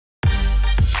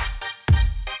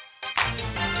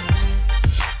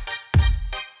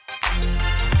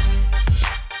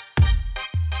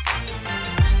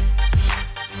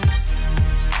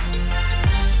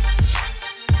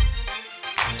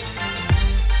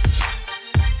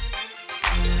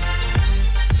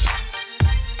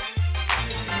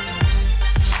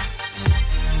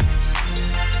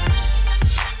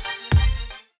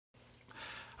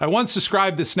I once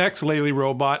described this next Lely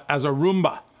robot as a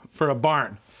Roomba for a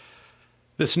barn.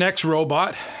 This next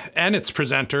robot and its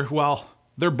presenter, well,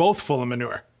 they're both full of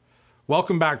manure.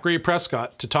 Welcome back, Gray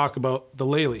Prescott, to talk about the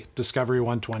Lely Discovery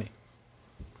 120.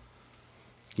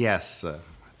 Yes,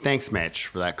 thanks, Mitch,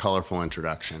 for that colorful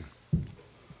introduction.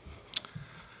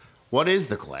 What is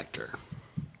the collector?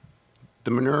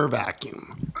 The manure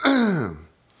vacuum,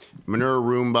 manure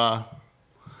Roomba,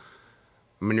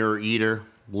 manure eater,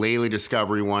 Lely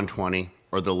Discovery 120,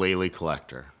 or the Lely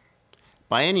Collector.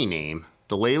 By any name,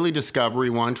 the Lely Discovery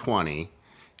 120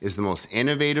 is the most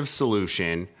innovative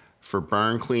solution for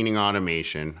burn cleaning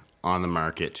automation on the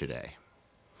market today.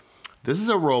 This is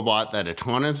a robot that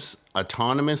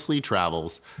autonomously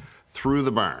travels through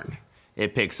the barn.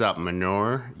 It picks up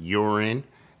manure, urine,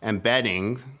 and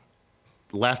bedding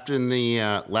left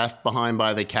behind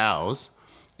by the cows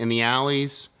in the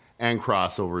alleys and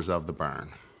crossovers of the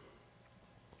barn.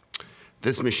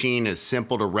 This machine is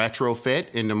simple to retrofit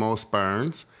into most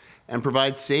barns and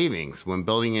provides savings when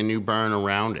building a new barn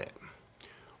around it.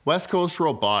 West Coast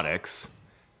Robotics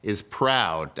is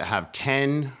proud to have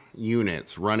 10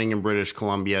 units running in British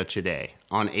Columbia today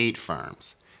on 8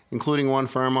 farms, including one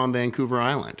farm on Vancouver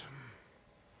Island.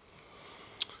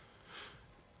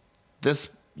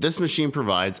 This machine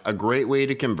provides a great way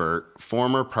to convert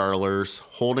former parlors,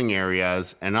 holding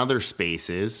areas, and other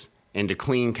spaces into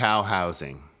clean cow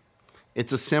housing.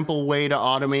 It's a simple way to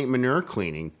automate manure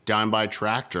cleaning done by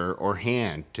tractor or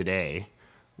hand today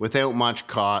without much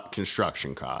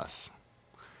construction costs.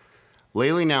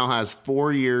 Lely now has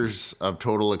 4 years of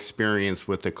total experience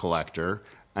with the collector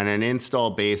and an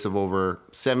install base of over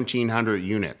 1,700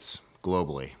 units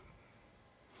globally.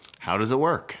 How does it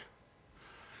work?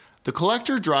 The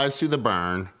collector drives through the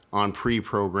barn on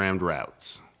pre-programmed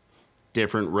routes.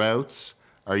 Different routes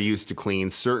are used to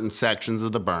clean certain sections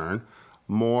of the barn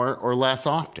more or less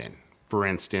often. For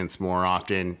instance, more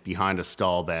often behind a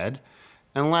stall bed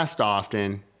and less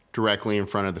often directly in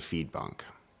front of the feed bunk.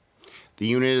 The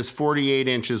unit is 48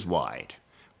 inches wide,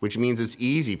 which means it's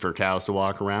easy for cows to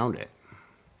walk around it.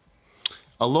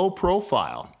 A low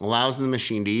profile allows the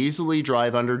machine to easily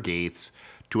drive under gates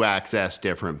to access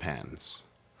different pens.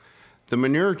 The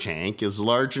manure tank is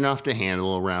large enough to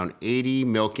handle around 80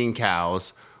 milking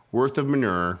cows worth of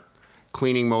manure,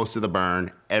 cleaning most of the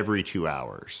barn every 2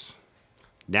 hours.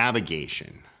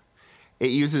 Navigation.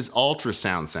 It uses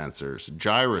ultrasound sensors,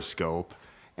 gyroscope,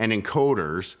 and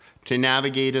encoders to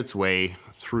navigate its way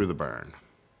through the barn.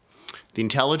 The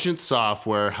intelligent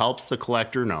software helps the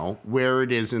collector know where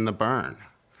it is in the barn.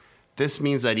 This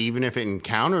means that even if it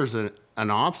encounters an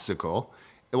obstacle,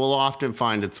 it will often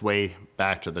find its way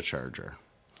back to the charger.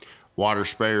 Water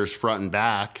sprayers front and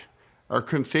back are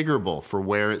configurable for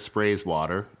where it sprays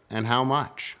water and how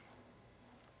much.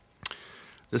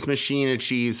 This machine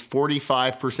achieves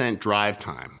 45% drive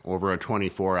time over a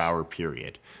 24-hour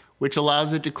period, which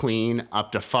allows it to clean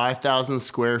up to 5,000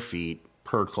 square feet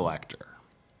per collector.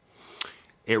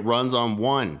 It runs on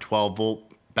one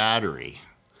 12-volt battery,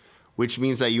 which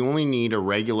means that you only need a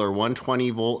regular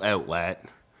 120-volt outlet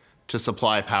to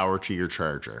supply power to your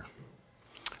charger.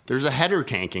 There's a header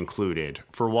tank included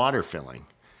for water filling.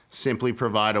 Simply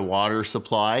provide a water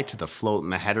supply to the float in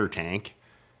the header tank,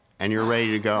 and you're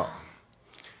ready to go.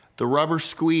 The rubber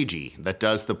squeegee that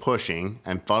does the pushing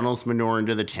and funnels manure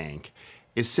into the tank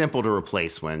is simple to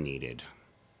replace when needed.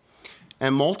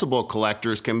 And multiple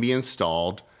collectors can be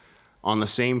installed on the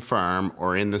same farm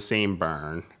or in the same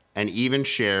barn, and even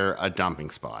share a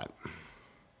dumping spot.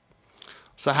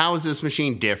 So how is this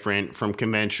machine different from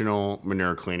conventional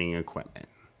manure cleaning equipment?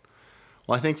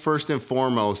 Well, I think first and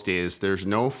foremost is there's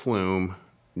no flume,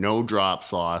 no drop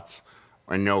slots,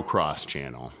 or no cross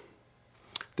channel.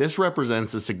 This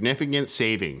represents a significant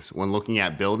savings when looking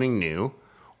at building new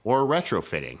or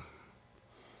retrofitting.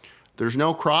 There's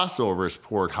no crossovers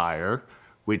poured higher,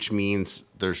 which means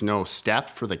there's no step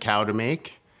for the cow to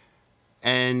make,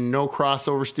 and no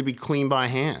crossovers to be cleaned by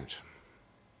hand.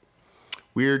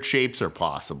 Weird shapes are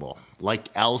possible, like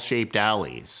L-shaped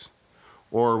alleys,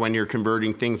 or when you're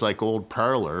converting things like old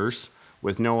parlors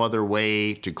with no other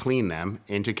way to clean them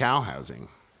into cow housing.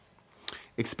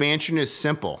 Expansion is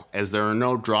simple, as there are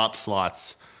no drop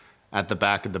slots at the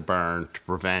back of the barn to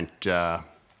prevent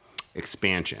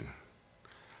expansion.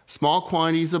 Small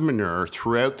quantities of manure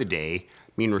throughout the day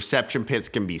mean reception pits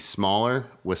can be smaller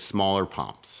with smaller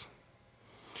pumps.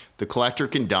 The collector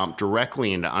can dump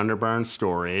directly into underbarn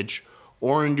storage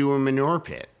or into a manure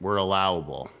pit where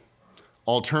allowable.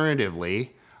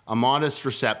 Alternatively, a modest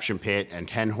reception pit and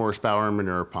 10 horsepower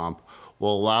manure pump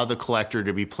will allow the collector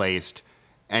to be placed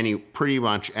pretty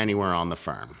much anywhere on the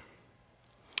farm.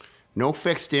 No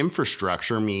fixed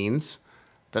infrastructure means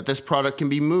that this product can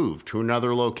be moved to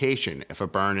another location if a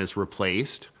burn is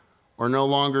replaced or no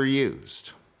longer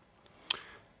used.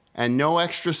 And no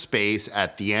extra space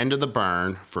at the end of the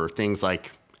burn for things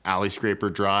like alley scraper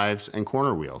drives and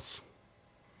corner wheels.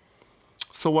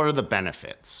 So what are the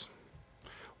benefits?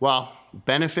 Well,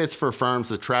 benefits for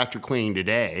firms with tractor cleaning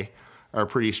today are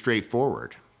pretty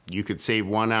straightforward. You could save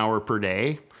 1 hour per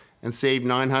day and save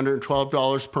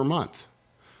 $912 per month,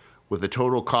 with the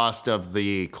total cost of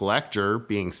the collector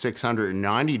being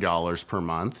 $690 per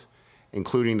month,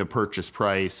 including the purchase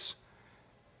price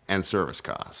and service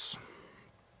costs.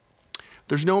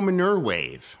 There's no manure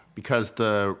wave because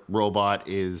the robot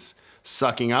is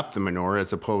sucking up the manure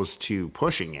as opposed to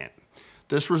pushing it.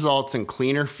 This results in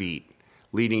cleaner feet,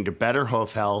 leading to better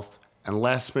hoof health and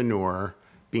less manure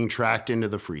being tracked into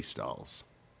the freestalls.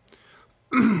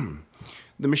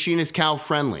 The machine is cow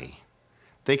friendly.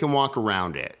 They can walk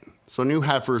around it, so new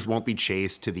heifers won't be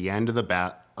chased to the end of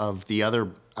the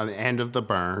end of the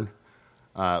burn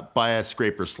by a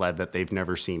scraper sled that they've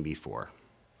never seen before.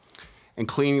 And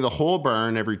cleaning the whole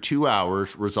burn every 2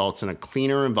 hours results in a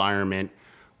cleaner environment,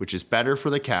 which is better for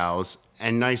the cows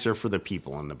and nicer for the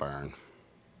people in the burn.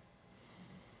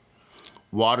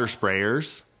 Water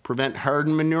sprayers prevent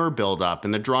hardened manure buildup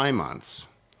in the dry months.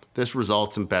 This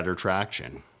results in better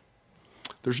traction.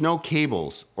 There's no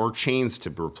cables or chains to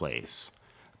replace.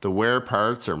 The wear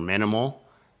parts are minimal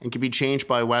and can be changed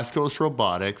by West Coast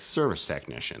Robotics service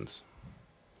technicians.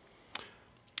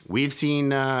 We've seen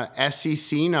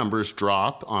SCC numbers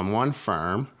drop on one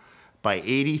firm by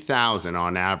 80,000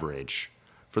 on average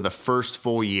for the first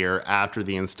full year after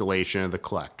the installation of the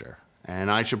collector.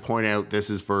 And I should point out this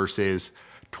is versus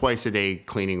twice a day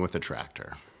cleaning with a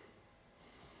tractor.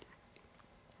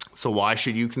 So why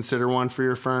should you consider one for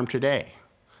your firm today?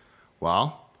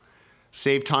 Well,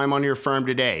 save time on your firm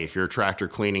today if you're tractor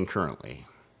cleaning currently.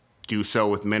 Do so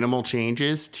with minimal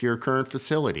changes to your current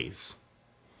facilities.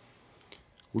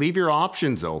 Leave your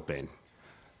options open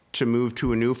to move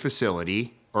to a new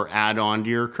facility or add on to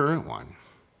your current one.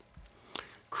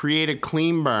 Create a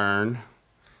clean burn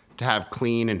to have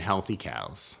clean and healthy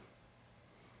cows.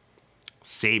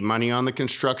 Save money on the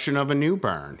construction of a new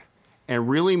burn and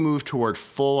really move toward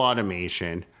full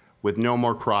automation with no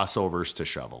more crossovers to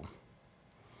shovel.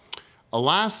 A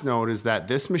last note is that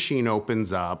this machine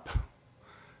opens up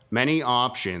many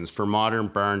options for modern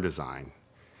burn design.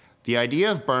 The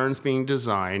idea of burns being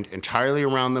designed entirely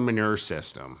around the manure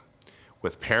system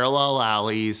with parallel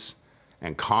alleys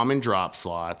and common drop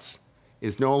slots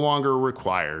is no longer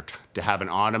required to have an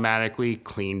automatically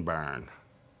clean burn.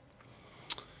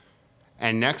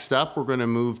 And next up, we're going to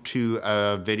move to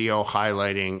a video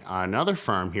highlighting another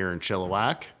farm here in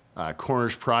Chilliwack.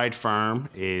 Corners Pride Farm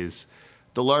is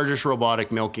the largest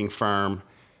robotic milking farm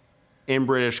in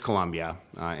British Columbia.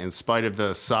 In spite of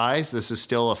the size, this is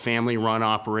still a family-run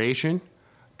operation.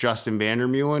 Justin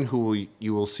Vandermeulen, who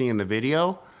you will see in the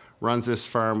video, runs this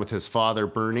farm with his father,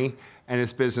 Bernie, and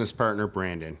his business partner,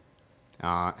 Brandon.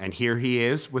 And here he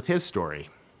is with his story.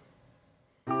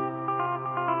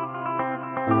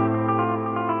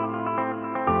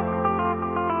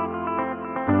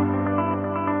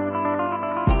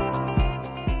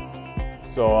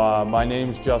 So my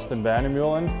name's Justin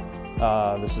Vandermeulen.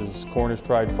 This is Corners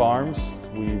Pride Farms.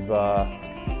 We've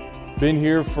been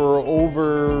here for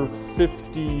over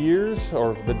 50 years,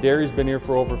 or the dairy's been here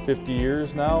for over 50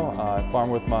 years now. I farm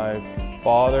with my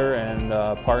father and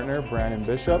partner, Brandon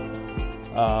Bishop.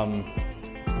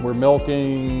 We're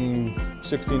milking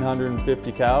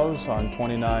 1,650 cows on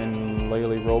 29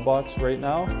 Lely robots right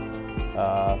now.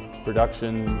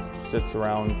 Production sits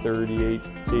around 38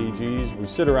 kgs. We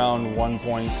sit around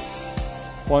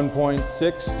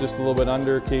 1.6, just a little bit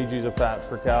under kgs of fat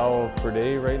per cow per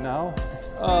day right now.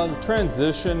 The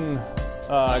transition,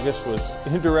 I guess, was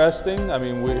interesting. I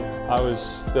mean, we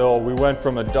went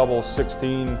from a double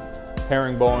 16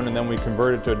 herringbone and then we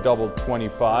converted to a double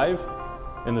 25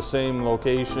 in the same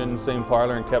location, same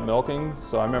parlor, and kept milking.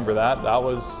 So I remember that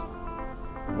was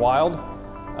wild.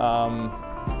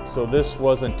 So this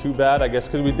wasn't too bad, I guess,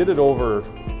 because we did it over,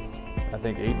 I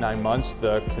think, 8-9 months.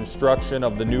 The construction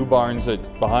of the new barns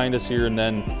behind us here, and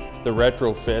then the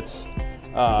retrofits.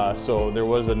 So there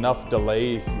was enough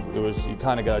delay. You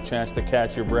kind of got a chance to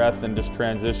catch your breath and just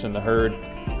transition the herd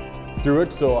through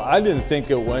it. So I didn't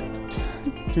think it went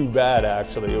too bad,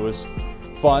 actually. It was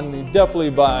fun.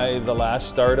 Definitely by the last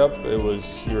startup,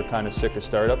 you were kind of sick of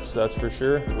startups, that's for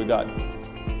sure. We got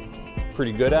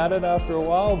pretty good at it after a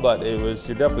while, but you're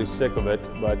definitely sick of it.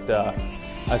 But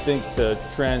I think to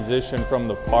transition from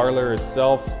the parlor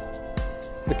itself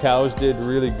The cows did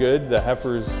really good. The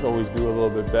heifers always do a little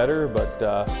bit better, but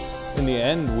in the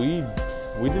end, we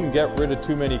didn't get rid of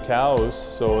too many cows,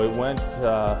 so it went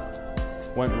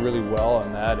really well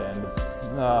on that end.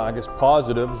 I guess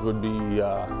positives would be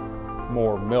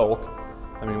more milk.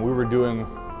 I mean, we were doing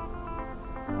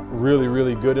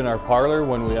really good in our parlor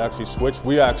when we actually switched.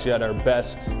 We actually had our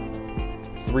best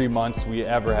 3 months we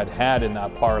ever had in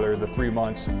that parlor, the 3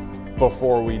 months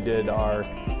before we did our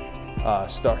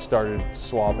started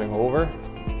swapping over.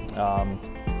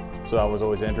 So that was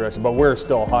always interesting, but we're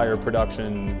still higher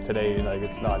production today, like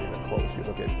it's not even close. You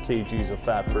look at kgs of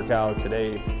fat per cow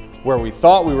today, where we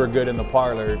thought we were good in the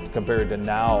parlor compared to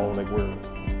now, like we're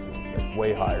like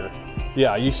way higher.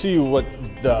 Yeah, you see what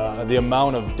the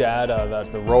amount of data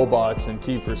that the robots and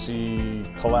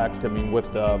T4C collect, I mean,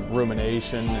 with the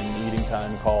rumination and eating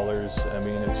time collars, I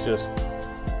mean, it's just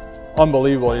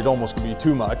unbelievable. It almost can be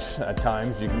too much at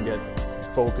times. You can get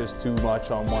focused too much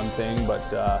on one thing, but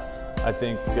I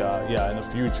think, yeah, in the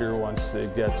future, once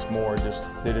it gets more,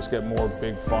 they just get more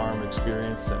big farm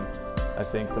experience, and I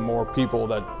think the more people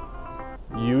that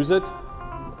use it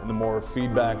and the more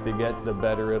feedback they get, the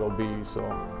better it'll be. So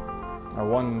our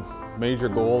one major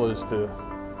goal is to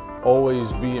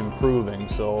always be improving.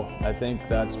 So I think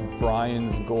that's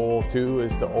Brian's goal too,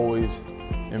 is to always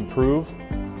improve.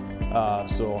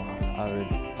 So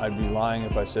I'd be lying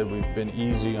if I said we've been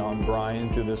easy on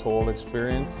Brian through this whole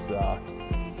experience.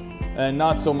 And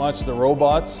not so much the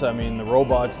robots. I mean, the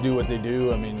robots do what they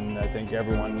do. I mean, I think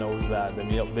everyone knows that.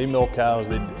 They milk cows,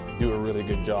 they do a really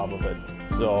good job of it.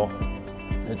 So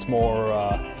it's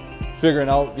more figuring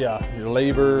out, yeah, your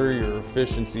labor, your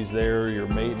efficiencies there, your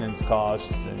maintenance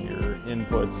costs, and your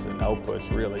inputs and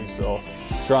outputs, really. So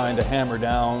trying to hammer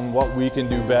down what we can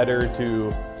do better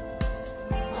to,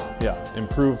 yeah,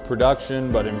 improve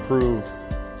production, but improve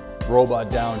robot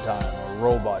downtime,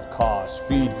 robot costs,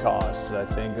 feed costs. I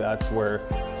think that's where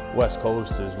West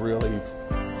Coast has really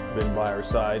been by our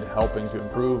side, helping to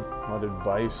improve. What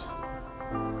advice?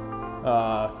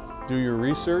 Do your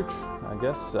research, I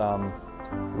guess.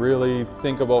 Really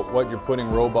think about what you're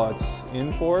putting robots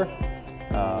in for.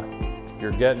 If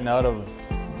you're getting out of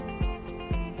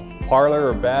parlor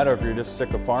or bad, or if you're just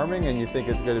sick of farming and you think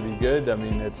it's going to be good, I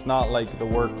mean, it's not like the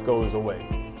work goes away.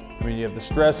 I mean, you have the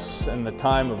stress and the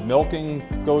time of milking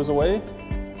goes away,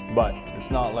 but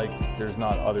it's not like there's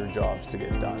not other jobs to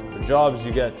get done. The jobs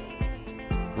you get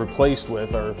replaced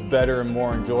with are better and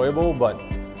more enjoyable, but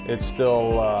it's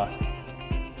still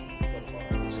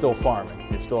farming.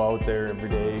 You're still out there every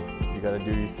day. You got to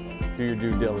do your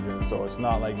due diligence. So it's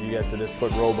not like you get to just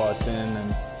put robots in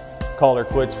and call her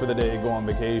quits for the day, go on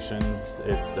vacation.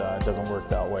 It doesn't work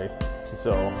that way.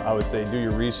 So I would say do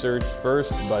your research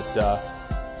first, but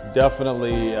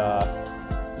definitely,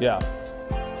 yeah,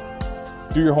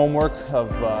 do your homework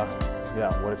of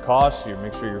yeah, what it costs. You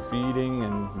make sure you're feeding,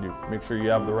 and you make sure you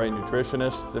have the right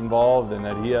nutritionist involved and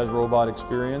that he has robot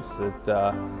experience.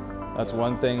 That's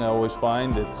one thing I always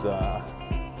find.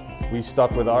 We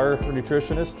stuck with our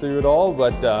nutritionist through it all,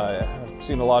 but I've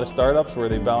seen a lot of startups where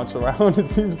they bounce around. It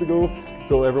seems to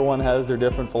go. Everyone has their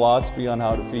different philosophy on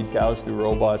how to feed cows through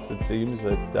robots. It seems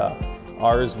that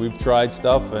ours, we've tried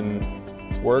stuff and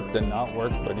it's worked and not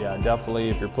worked. But yeah, definitely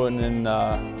if you're putting in,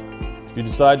 if you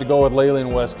decide to go with Lely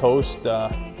and West Coast, I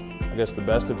guess the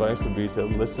best advice would be to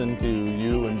listen to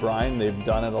you and Brian. They've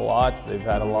done it a lot. They've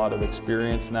had a lot of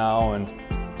experience now, and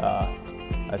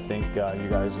I think you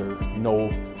guys know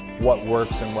what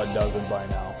works and what doesn't by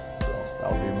now. So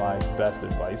that would be my best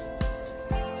advice.